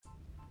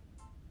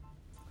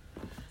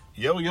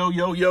Yo, yo,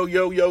 yo, yo,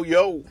 yo, yo,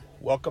 yo.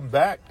 Welcome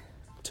back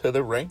to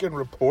the Rankin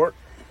Report.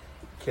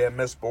 Can't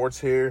Miss Sports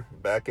here.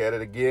 Back at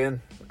it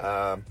again.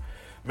 I'm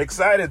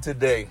excited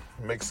today.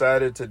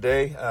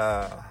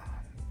 Got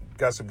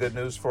some good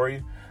news for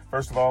you.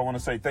 First of all, I want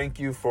to say thank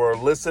you for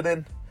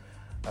listening.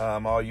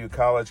 All you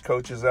college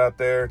coaches out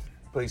there,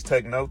 please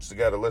take notes. I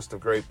got a list of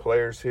great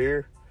players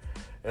here.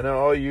 And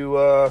all you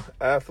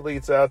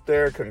athletes out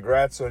there,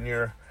 congrats on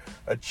your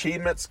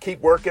achievements.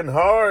 Keep working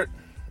hard.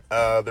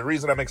 The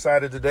reason I'm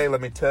excited today,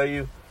 let me tell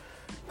you,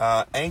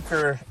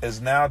 Anchor is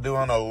now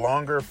doing a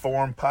longer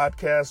form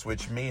podcast,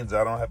 which means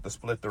I don't have to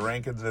split the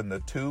rankings into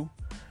two.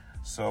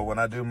 So when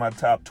I do my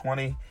top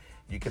 20,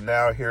 you can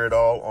now hear it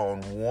all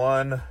on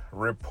one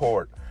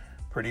report.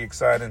 Pretty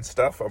exciting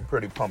stuff. I'm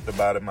pretty pumped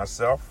about it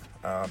myself.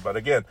 But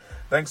again,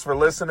 thanks for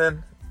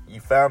listening.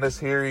 You found us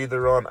here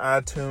either on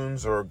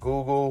iTunes or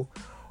Google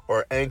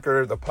or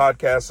Anchor. The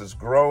podcast is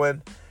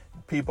growing.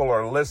 People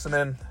are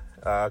listening.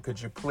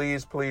 Could you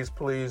please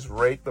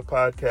rate the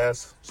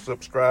podcast,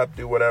 subscribe,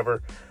 do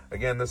whatever.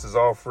 Again, this is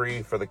all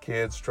free for the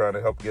kids trying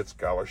to help get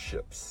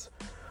scholarships.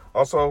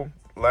 Also,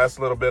 last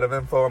little bit of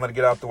info I'm going to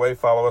get out the way.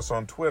 Follow us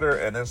on Twitter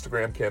and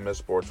Instagram, Can't Miss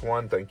Sports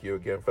 1. Thank you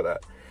again for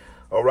that.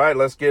 All right,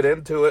 let's get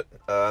into it.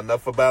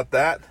 Enough about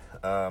that.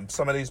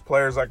 Some of these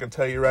players I can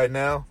tell you right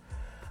now.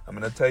 I'm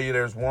going to tell you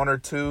there's one or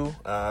two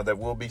that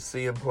we'll be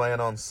seeing playing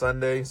on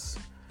Sundays.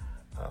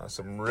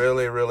 Some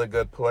really, really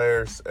good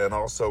players. And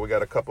also we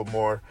got a couple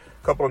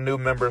of new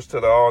members to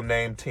the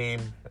all-name team.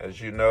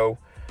 As you know,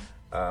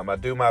 I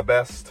do my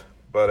best,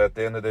 but at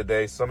the end of the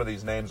day, some of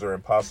these names are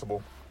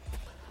impossible.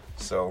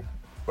 So,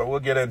 but we'll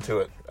get into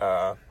it.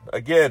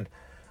 Again,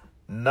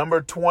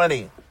 number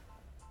 20.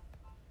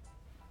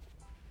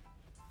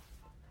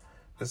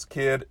 This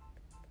kid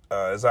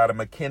is out of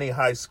McKinney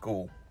High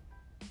School.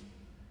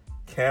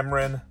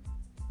 Cameron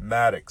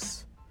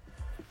Maddox.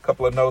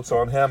 Couple of notes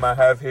on him I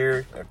have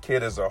here. A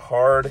kid is a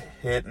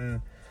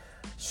hard-hitting,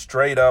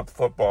 straight-up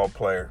football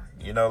player.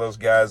 You know those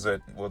guys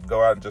that will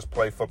go out and just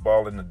play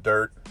football in the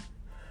dirt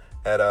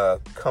at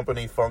a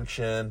company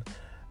function,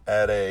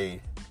 at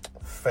a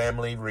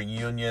family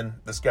reunion.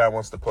 This guy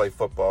wants to play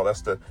football.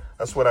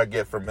 That's what I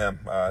get from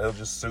him. He'll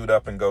just suit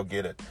up and go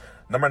get it.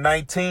 Number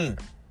 19,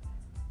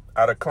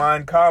 out of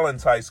Klein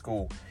Collins High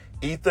School,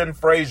 Ethan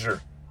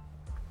Frazier.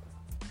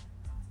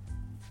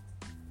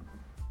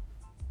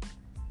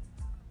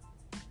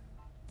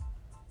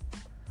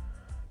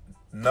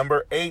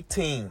 Number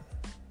 18,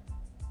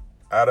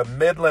 out of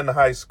Midland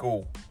High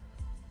School.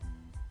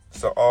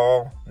 So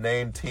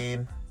all-name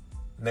team.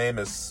 Name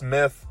is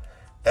Smith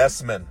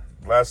Essman.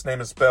 Last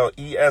name is spelled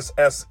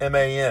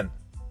E-S-S-M-A-N.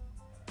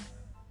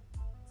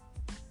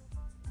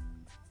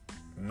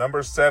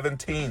 Number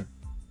 17,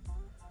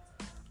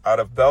 out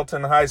of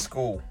Belton High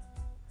School.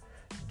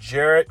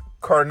 Jarrett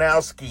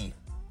Karnowski.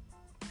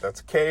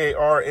 That's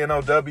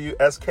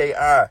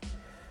Karnowski.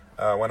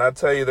 When I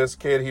tell you this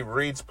kid, he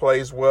reads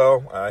plays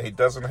well. He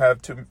doesn't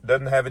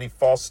have any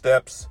false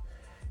steps,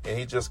 and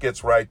he just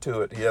gets right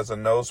to it. He has a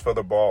nose for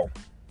the ball.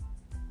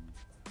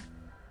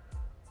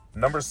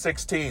 Number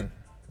 16,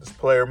 this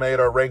player made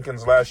our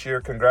rankings last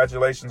year.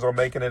 Congratulations on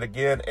making it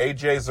again.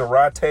 AJ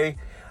Zarate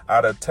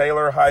out of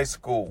Taylor High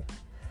School.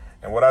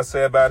 And what I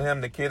say about him,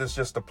 the kid is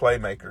just a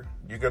playmaker.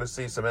 You're going to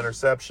see some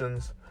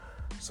interceptions,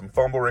 some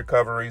fumble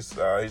recoveries.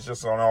 He's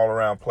just an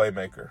all-around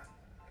playmaker.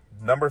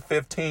 Number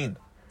 15.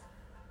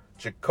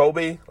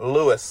 Jacoby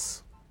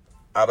Lewis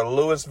out of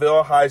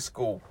Louisville High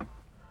School.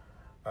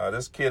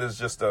 This kid is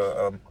just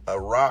a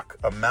rock,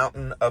 a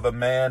mountain of a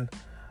man.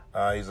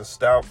 He's a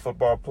stout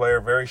football player,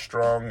 very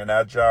strong and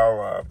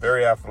agile,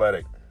 very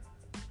athletic.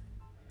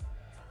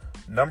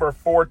 Number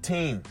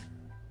 14,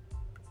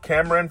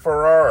 Cameron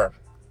Ferrara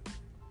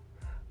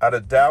out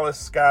of Dallas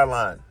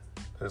Skyline.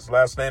 His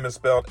last name is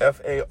spelled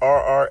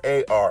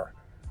F-A-R-R-A-R.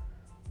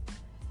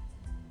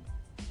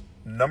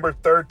 Number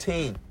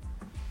 13,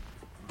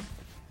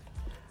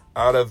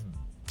 out of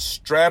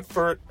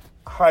Stratford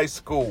High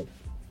School,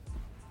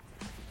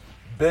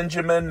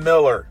 Benjamin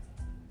Miller.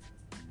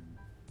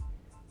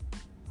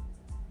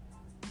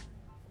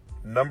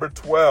 Number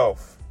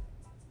 12,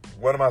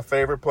 one of my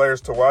favorite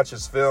players to watch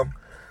his film.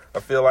 I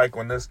feel like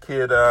when this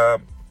kid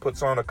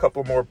puts on a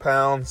couple more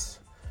pounds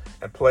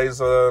and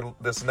plays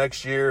this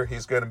next year,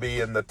 he's going to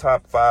be in the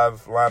top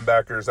 5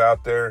 linebackers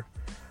out there.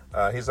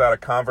 He's out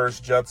of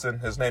Converse Judson.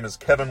 His name is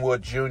Kevin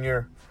Wood Jr.,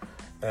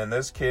 and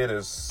this kid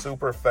is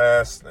super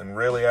fast and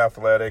really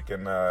athletic,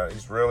 and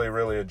he's really,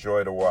 really a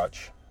joy to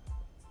watch.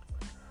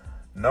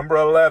 Number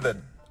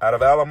 11, out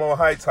of Alamo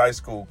Heights High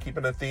School,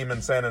 keeping the theme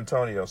in San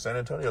Antonio. San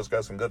Antonio's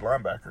got some good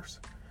linebackers.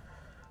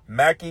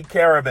 Mackie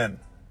Carabin,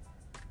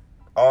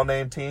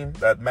 all-name team.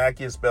 That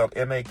Mackie is spelled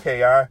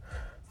M-A-K-I.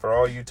 For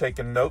all you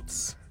taking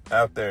notes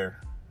out there,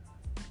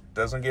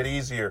 doesn't get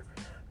easier.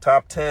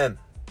 Top 10,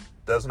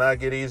 does not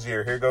get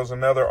easier. Here goes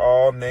another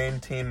all-name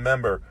team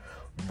member,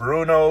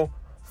 Bruno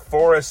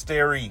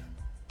Forestieri.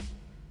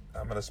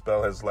 I'm going to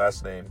spell his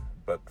last name,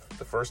 but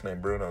the first name,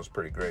 Bruno, is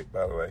pretty great,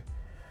 by the way.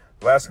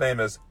 Last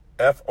name is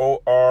Forestieri.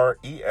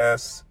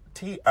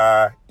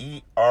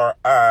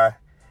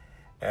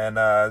 And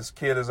this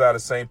kid is out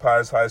of St.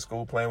 Pius High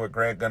School playing with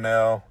Grant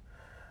Gunnell.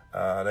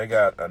 They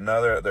got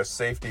their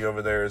safety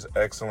over there is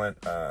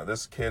excellent.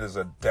 This kid is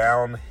a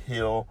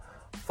downhill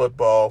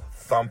football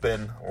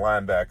thumping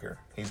linebacker.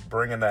 He's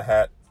bringing the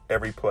hat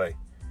every play.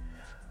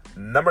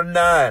 Number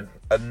 9,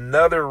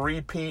 another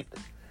repeat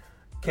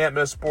Can't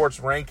Miss Sports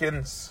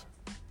Rankings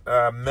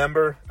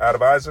member out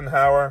of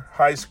Eisenhower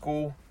High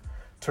School,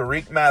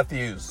 Tariq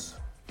Matthews.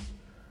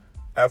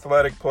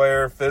 Athletic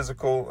player,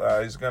 physical.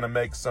 He's going to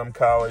make some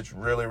college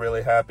really,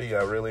 really happy.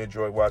 I really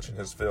enjoyed watching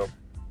his film.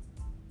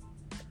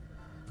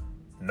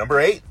 Number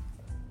 8,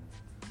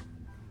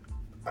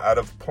 out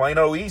of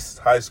Plano East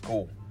High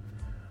School.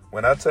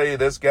 When I tell you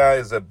this guy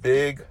is a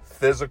big,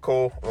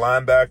 physical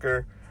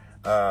linebacker,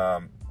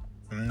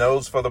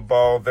 nose for the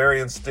ball,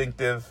 very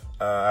instinctive.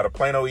 Out of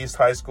Plano East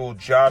High School,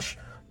 Josh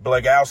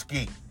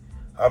Blagowski.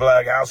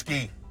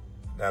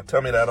 Now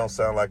tell me that don't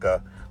sound like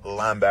a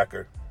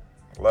linebacker.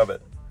 Love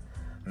it.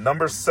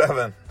 Number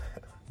 7,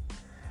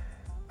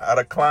 out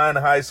of Klein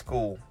High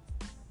School,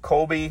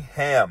 Colby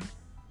Ham.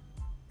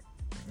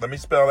 Let me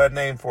spell that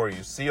name for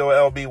you.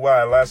 Colby.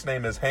 Last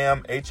name is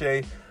Ham,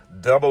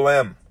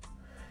 Hamm.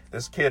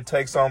 This kid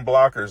takes on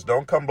blockers.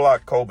 Don't come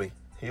block Colby.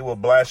 He will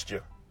blast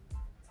you.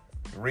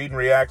 Read and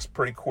reacts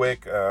pretty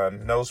quick.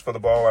 Nose for the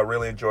ball. I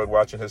really enjoyed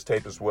watching his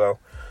tape as well.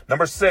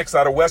 Number 6,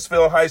 out of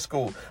Westfield High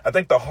School. I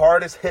think the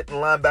hardest hitting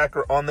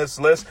linebacker on this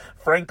list,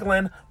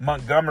 Franklin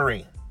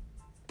Montgomery.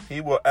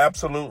 He will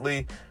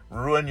absolutely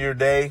ruin your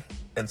day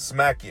and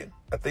smack you.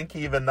 I think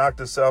he even knocked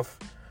himself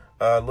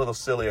a little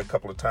silly a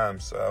couple of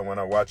times when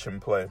I watch him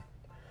play.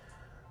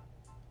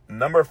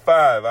 Number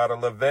 5, out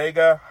of La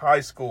Vega High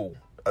School,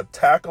 a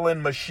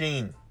tackling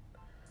machine,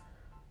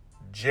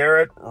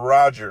 Jarrett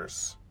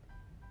Rogers.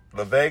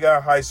 La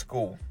Vega High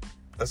School.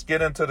 Let's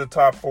get into the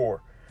top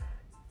 4.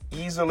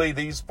 Easily,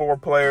 these 4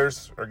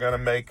 players are going to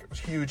make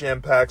huge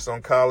impacts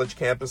on college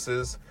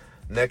campuses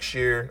next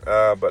year.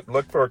 But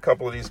look for a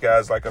couple of these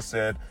guys. Like I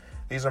said,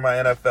 these are my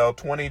NFL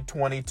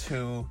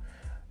 2022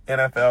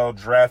 NFL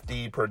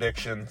draftee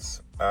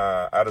predictions.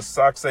 Out of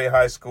Soxay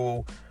High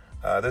School,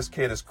 this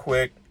kid is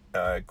quick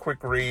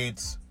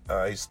reads.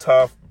 He's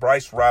tough.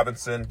 Bryce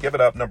Robinson. Give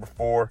it up, number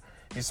 4.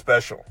 He's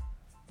special.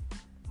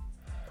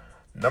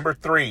 Number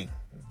 3.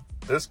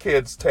 This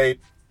kid's tape,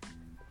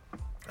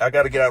 I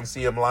got to get out and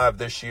see him live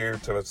this year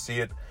to see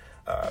it.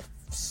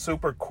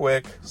 Super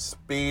quick,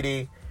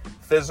 speedy,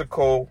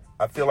 physical.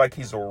 I feel like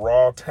he's a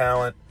raw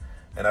talent.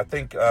 And I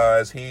think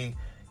as he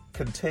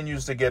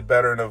continues to get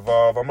better and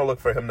evolve, I'm going to look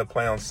for him to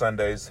play on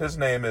Sundays. His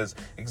name is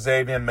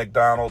Xavier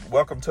McDonald.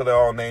 Welcome to the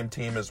all-name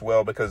team as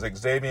well, because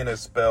Xavier is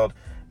spelled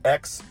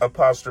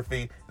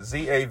X''Zavion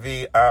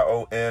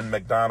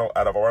McDonald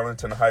out of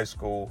Arlington High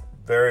School.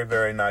 Very,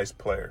 very nice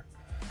player.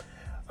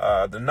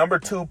 The number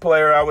 2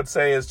 player, I would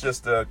say, is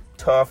just a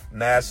tough,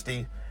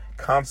 nasty,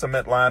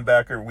 consummate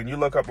linebacker. When you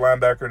look up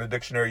linebacker in the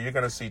dictionary, you're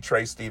going to see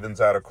Trey Stevens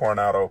out of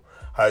Coronado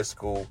High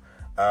School.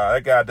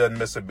 That guy doesn't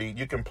miss a beat.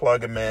 You can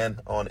plug him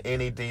in on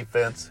any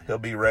defense. He'll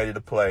be ready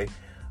to play.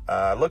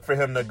 Look for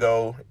him to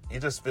go. He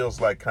just feels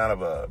like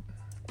to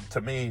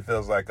me, he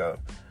feels like a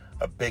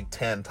Big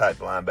Ten type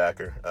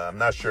linebacker. I'm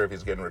not sure if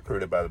he's getting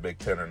recruited by the Big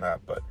Ten or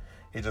not, but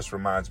he just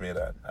reminds me of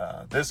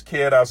that. This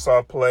kid I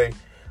saw play,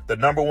 the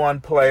number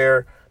 1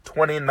 player,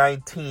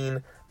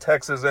 2019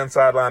 Texas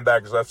inside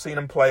linebackers. I've seen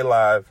him play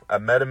live. I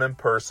met him in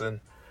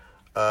person.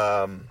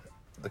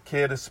 The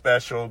kid is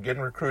special,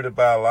 getting recruited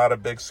by a lot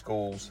of big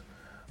schools.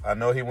 I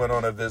know he went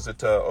on a visit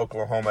to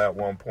Oklahoma at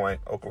one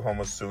point,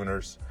 Oklahoma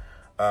Sooners.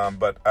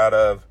 But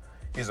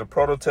he's a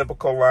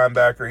prototypical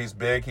linebacker. He's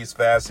big, he's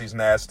fast, he's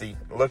nasty.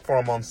 Look for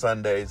him on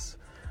Sundays.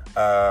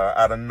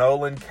 Out of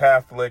Nolan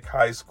Catholic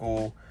High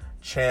School,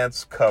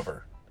 Chance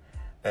Cover.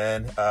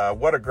 And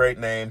what a great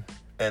name.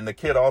 And the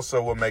kid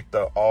also will make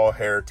the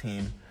all-hair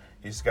team.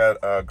 He's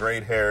got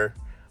great hair,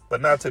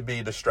 but not to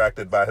be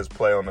distracted by his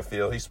play on the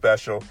field. He's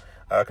special.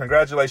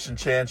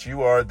 Congratulations, Chance.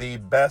 You are the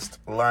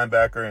best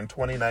linebacker in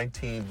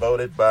 2019,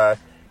 voted by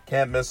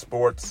Can't Miss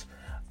Sports.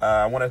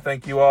 I want to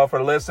thank you all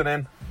for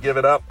listening. Give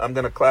it up. I'm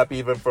going to clap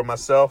even for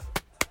myself.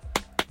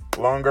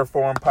 Longer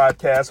form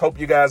podcast. Hope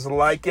you guys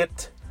like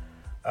it.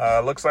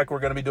 Looks like we're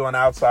going to be doing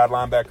outside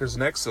linebackers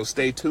next, so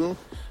stay tuned.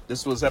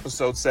 This was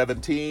episode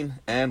 17,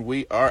 and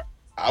we are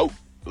out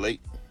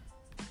late.